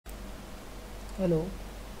Hello,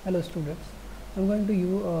 hello students. I'm going to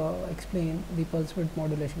explain the pulse width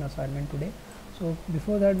modulation assignment today. So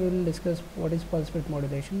before that, we will discuss what is pulse width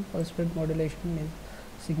modulation. Pulse width modulation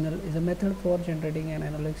is a method for generating an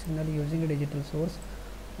analog signal using a digital source.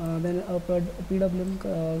 Then a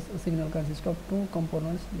PWM signal consists of two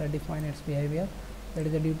components that define its behavior, that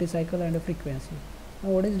is a duty cycle and a frequency. Now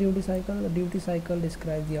what is duty cycle? The duty cycle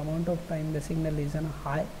describes the amount of time the signal is in a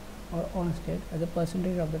high or on state as a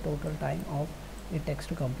percentage of the total time of it takes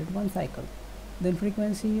to complete one cycle. Then the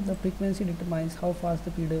frequency determines how fast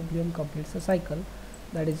the PWM completes a cycle,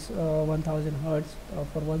 that is 1000 hertz.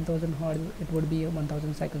 For 1000 hertz it would be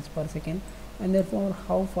 1000 cycles per second, and therefore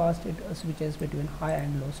how fast it switches between high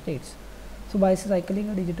and low states. So by cycling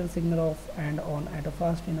a digital signal off and on at a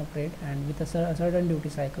fast enough rate and with a certain duty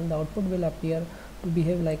cycle, the output will appear to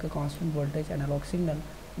behave like a constant voltage analog signal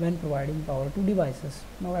when providing power to devices.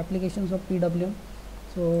 Now applications of PWM.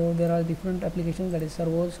 So there are different applications, that is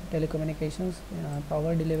servos, telecommunications,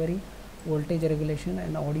 power delivery, voltage regulation,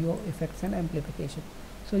 and audio effects and amplification.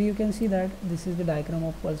 So you can see that this is the diagram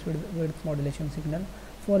of pulse width modulation signal.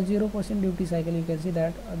 For 0% duty cycle, you can see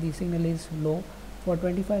that the signal is low. For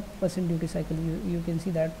 25% duty cycle, you can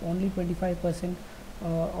see that only 25%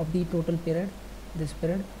 of the total period, this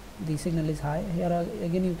period, the signal is high. Here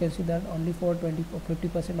again you can see that only for 20 or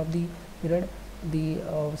 50% of the period the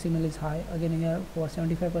signal is high. Again here for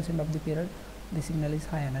 75% of the period the signal is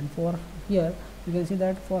high, and for here you can see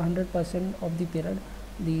that for 100% of the period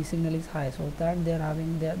the signal is high. So that they are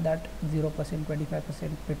having that 0%,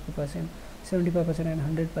 25%, 50%, 75% and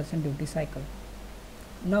 100% duty cycle.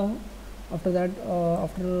 Now after that,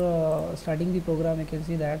 after starting the program, you can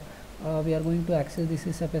see that we are going to access the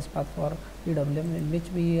sysfs path for PWM, in which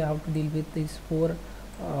we have to deal with these four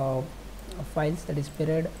files, that is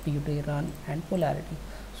period, PUT, run and polarity.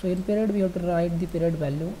 So in period we have to write the period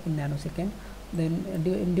value in nanosecond. Then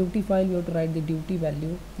in duty file we have to write the duty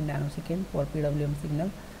value in nanosecond for PWM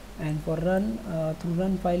signal, and for run, through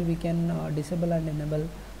run file we can disable and enable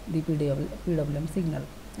the PWM signal.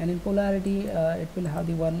 And in polarity it will have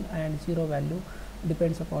the 1 and 0 value,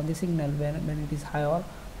 depends upon the signal when it is high or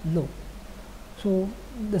low. So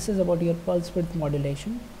this is about your pulse width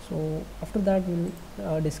modulation. So after that we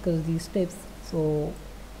will discuss these steps. So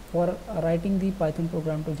for writing the Python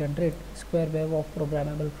program to generate square wave of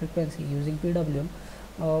programmable frequency using PWM,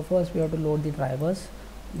 first we have to load the drivers.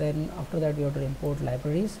 Then after that we have to import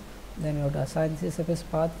libraries. Then we have to assign sysfs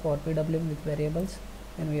path for PWM with variables.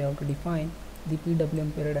 Then we have to define the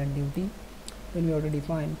PWM period and duty. Then we have to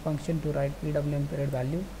define function to write PWM period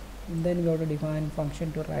value. And then we have to define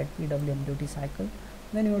function to write PWM duty cycle.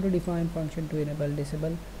 Then we have to define function to enable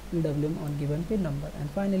disable PWM on given pin number.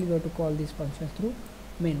 And finally we have to call these functions through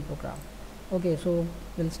main program. Okay, so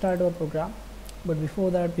we'll start our program, but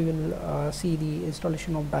before that we will see the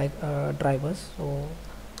installation of drivers. So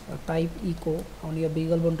type echo on your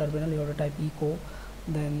BeagleBone terminal. You have to type echo,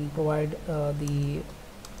 then provide the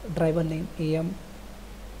driver name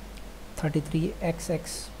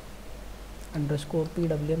AM33XX underscore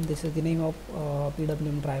PWM. This is the name of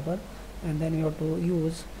PWM driver, and then you have to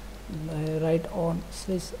use write on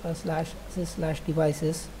sys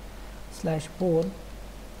devices /port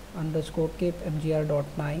underscore cape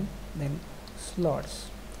mgr.9, then slots.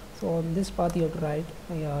 So on this path you have to write,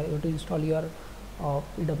 you have to install your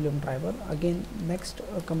PWM driver. Again next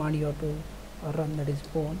command you have to run, that is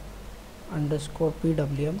bone underscore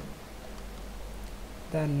PWM,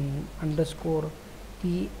 then underscore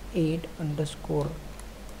P8 underscore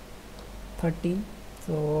 13.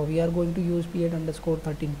 So we are going to use P8 underscore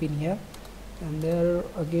 13 pin here, and there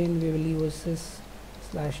again we will use sys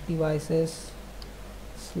 /devices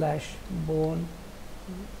 /bone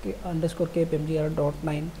underscore cape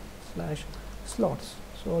mgr.9 /slots.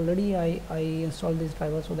 So already I installed this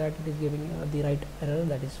driver so that it is giving the right error,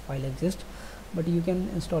 that is file exists, but you can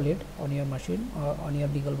install it on your machine or on your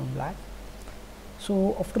BeagleBone Black.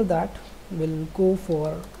 So after that we'll go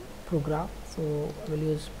for program. So we'll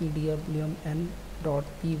use pwmn.py.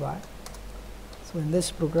 So in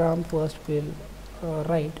this program first we'll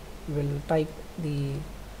type the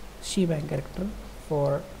shebang character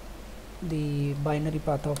for the binary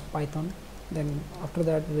path of Python. Then after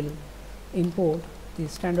that we'll import the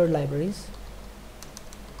standard libraries.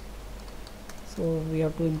 So we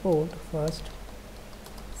have to import first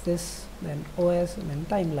sys, then os, and then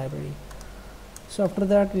time library. So after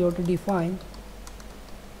that we have to define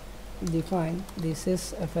the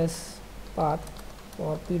sysfs path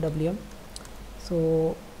for PWM.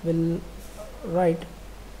 So we'll write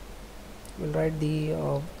the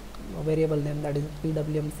variable name, that is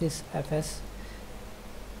PWM sysfs.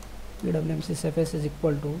 PWM sysfs is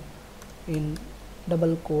equal to in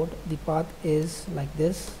double quote the path is like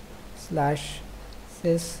this: slash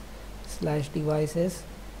sys slash devices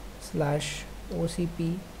slash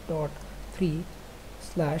ocp dot 3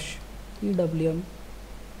 slash pwm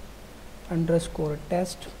underscore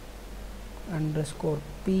test underscore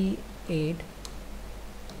p8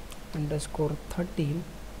 underscore 13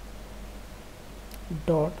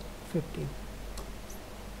 dot 15.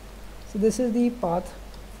 So this is the path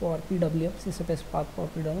for PWM, CSFS path for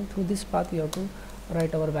PWM. Through this path we have to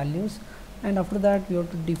write our values, and after that we have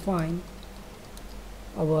to define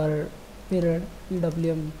our period,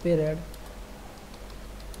 PWM period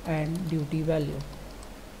and duty value.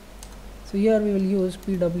 So here we will use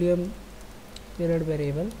PWM period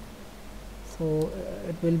variable. So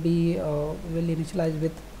it will be will initialize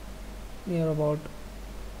with near about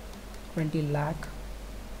 20 lakh.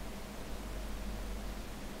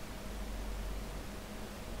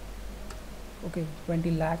 Okay,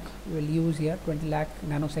 20 lakh we will use here, 20 lakh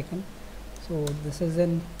nanosecond. So this is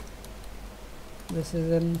in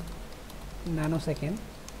nanosecond,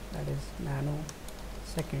 that is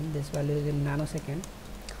nanosecond. This value is in nanosecond.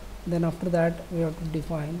 Then after that we have to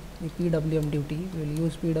define the PWM duty. We will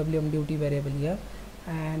use PWM duty variable here,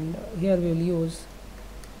 and here we will use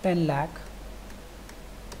 10 lakh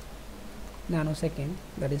nanosecond,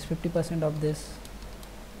 that is 50% of this.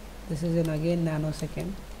 This is in again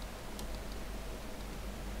nanosecond.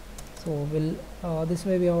 So we'll this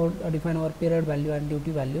way we have define our period value and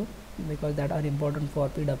duty value, because that are important for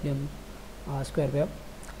PWM square wave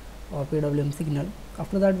or PWM signal.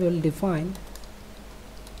 After that we will define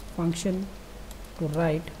function to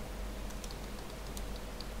write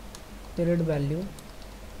period value,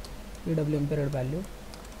 PWM period value.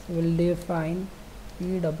 So we will define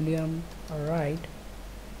PWM write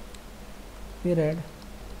period,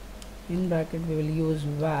 in bracket we will use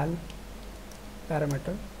val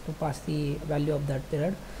parameter to pass the value of that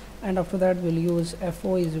period, and after that we will use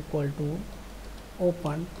fo is equal to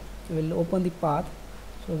open. We will open the path.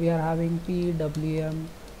 So we are having PWM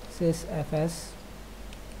sysfs,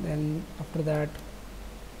 then after that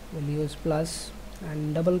we'll use plus,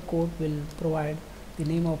 and double quote will provide the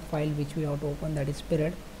name of file which we have to open, that is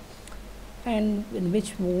period, and in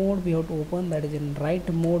which mode we have to open, that is in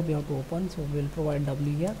write mode we have to open. So we will provide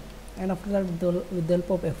w here, and after that with the help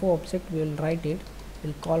of fo object we will write it,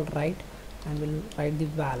 we'll call write, and we'll write the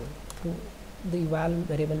val. To the val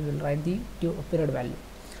variable will write the period value,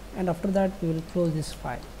 and after that we will close this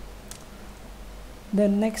file.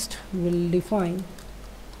 Then next we will define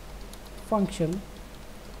function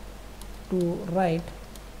to write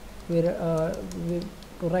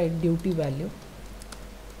duty value.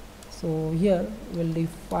 So here we will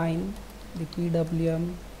define the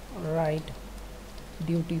PWM write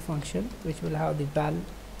duty function, which will have the val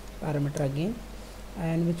parameter again,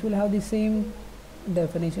 and which will have the same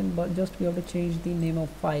definition, but just we have to change the name of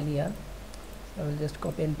file here. So I will just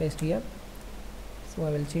copy and paste here. So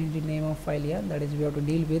I will change the name of file here, that is we have to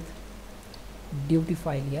deal with duty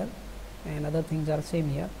file here, and other things are same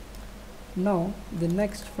here. Now the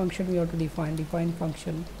next function we have to define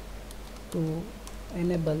function to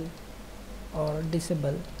enable or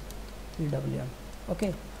disable PWM.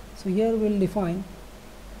 Okay, so here we'll define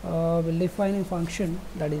a function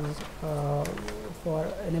that is for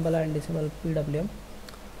enable and disable PWM.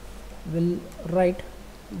 We'll write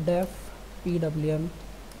def PWM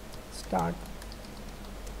start,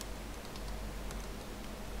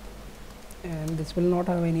 and this will not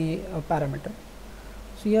have any parameter.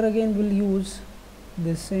 So here again we'll use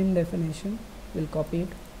this same definition, we'll copy it,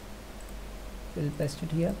 we'll paste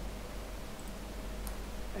it here,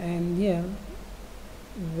 and here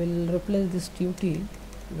we'll replace this duty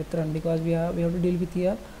with run, because we have to deal with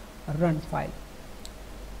here a run file.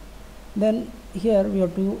 Then here we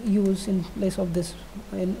have to use, in place of this,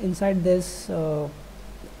 inside this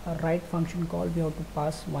write function call, we have to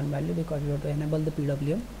pass one value, because we have to enable the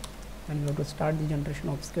PWM and we have to start the generation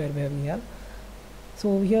of square wave here.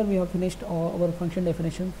 So here we have finished our function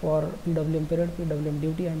definition for PWM period, PWM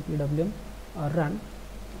duty and PWM run.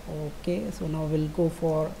 Okay, so now we'll go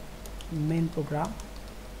for main program.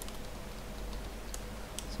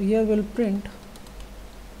 So here we'll print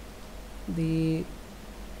the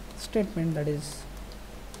statement, that is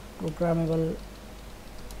programmable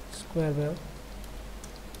square wave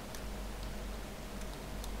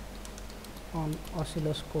on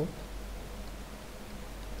oscilloscope.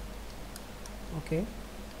 Okay,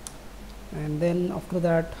 and then after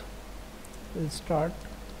that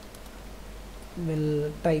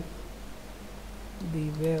we'll type the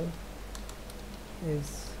wave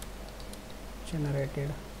is generated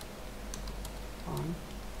on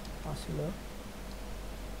oscilloscope.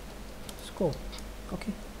 scope.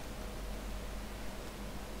 Okay,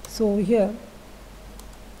 so here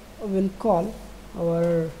we'll call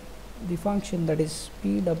the function that is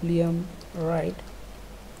PWM write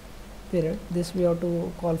period. This we have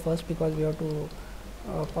to call first because we have to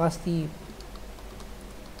pass the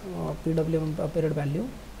PWM period value.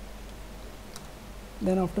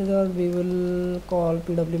 Then after that we will call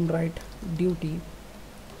PWM write duty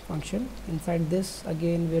function. Inside this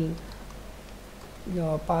again will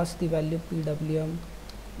pass the value PWM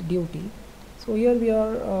duty. So here we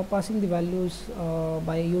are passing the values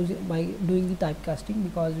by doing the typecasting,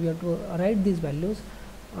 because we have to write these values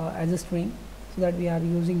as a string, so that we are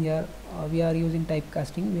using here we are using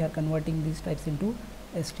typecasting. We are converting these types into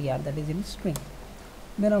str, that is in string.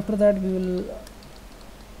 Then after that we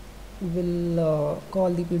will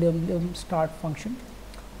call the PWM start function,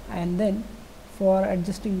 and then for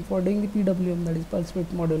doing the PWM, that is pulse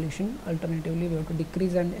width modulation, alternatively we have to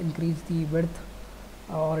decrease and increase the width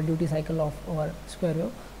or duty cycle of our square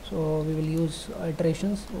wave. So we will use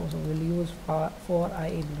iterations. So we will use for I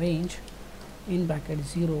in range in bracket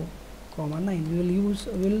 0, 9.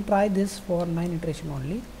 We will try this for 9 iteration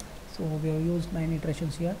only. So we have used 9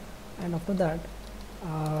 iterations here, and after that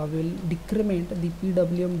we will decrement the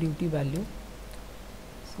PWM duty value.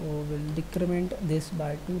 So we will decrement this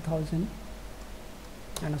by 2000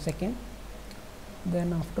 nanosecond.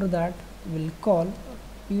 Then after that we will call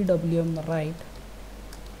PWM write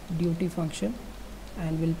duty function,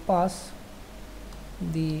 and will pass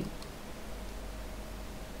the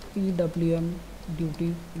PWM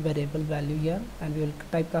duty variable value here, and we will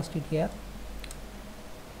typecast it here.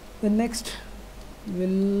 The next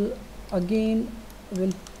will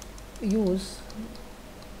use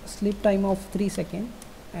sleep time of 3 seconds,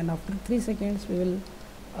 and after 3 seconds we will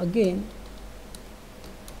again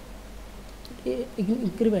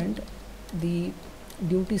increment the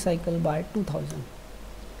duty cycle by 2000,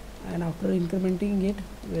 and after incrementing it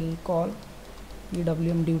we'll call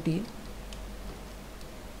PWM duty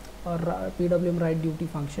or PWM write duty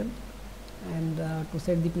function, and to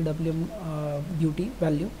set the PWM duty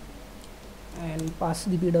value, and pass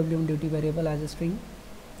the PWM duty variable as a string.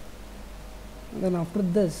 And then after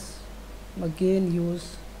this again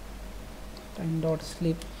use time dot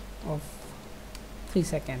sleep of 3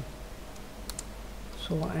 seconds.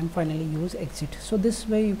 So and finally use exit. So this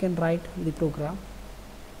way you can write the program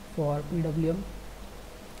for PWM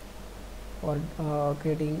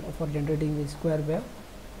for generating the square wave.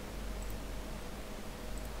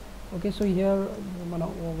 Okay, so here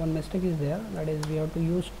one mistake is there, that is we have to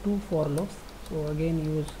use 2 for loops. So again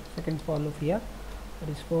use second for loop here, that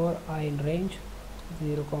is for I in range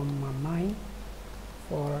 0, 9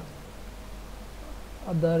 for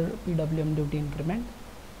other PWM duty increment.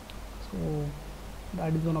 So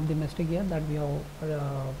that is one of the mistake here that we have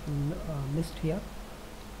missed here.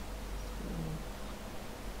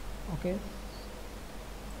 Okay,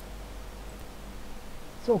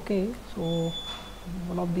 so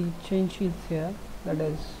one of the change sheets here, that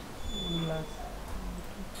is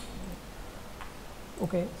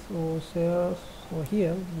okay, so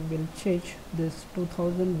here we will change this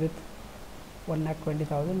 2000 with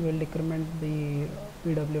 1,20,000. we will decrement the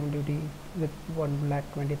PWM duty with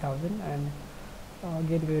 1,20,000, and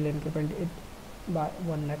again we will increment it by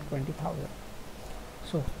 1,20,000.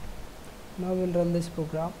 So now we will run this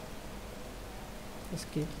program.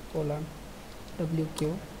 Escape colon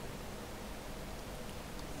WQ.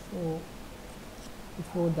 So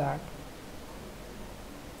before that,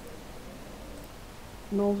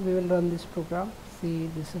 now we will run this program. See,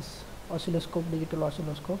 this is oscilloscope, digital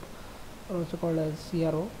oscilloscope, or also called as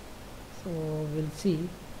CRO. So we'll see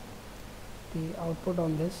the output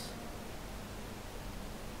on this.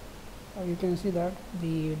 You can see that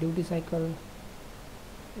the duty cycle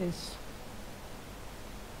is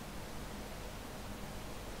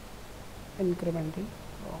incrementing.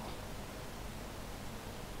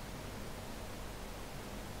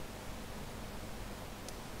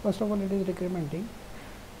 First of all, it is decrementing.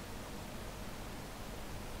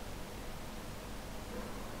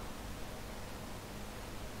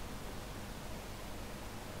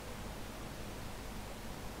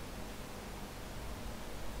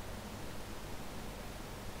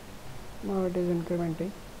 Now it is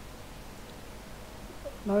incrementing.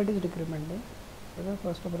 Now it is decrementing. Okay,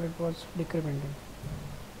 first of all it was decrementing.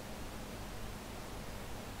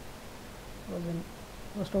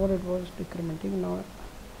 First of all it was decrementing. Now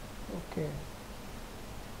okay,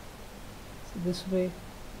 so this way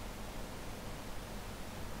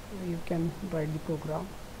you can write the program.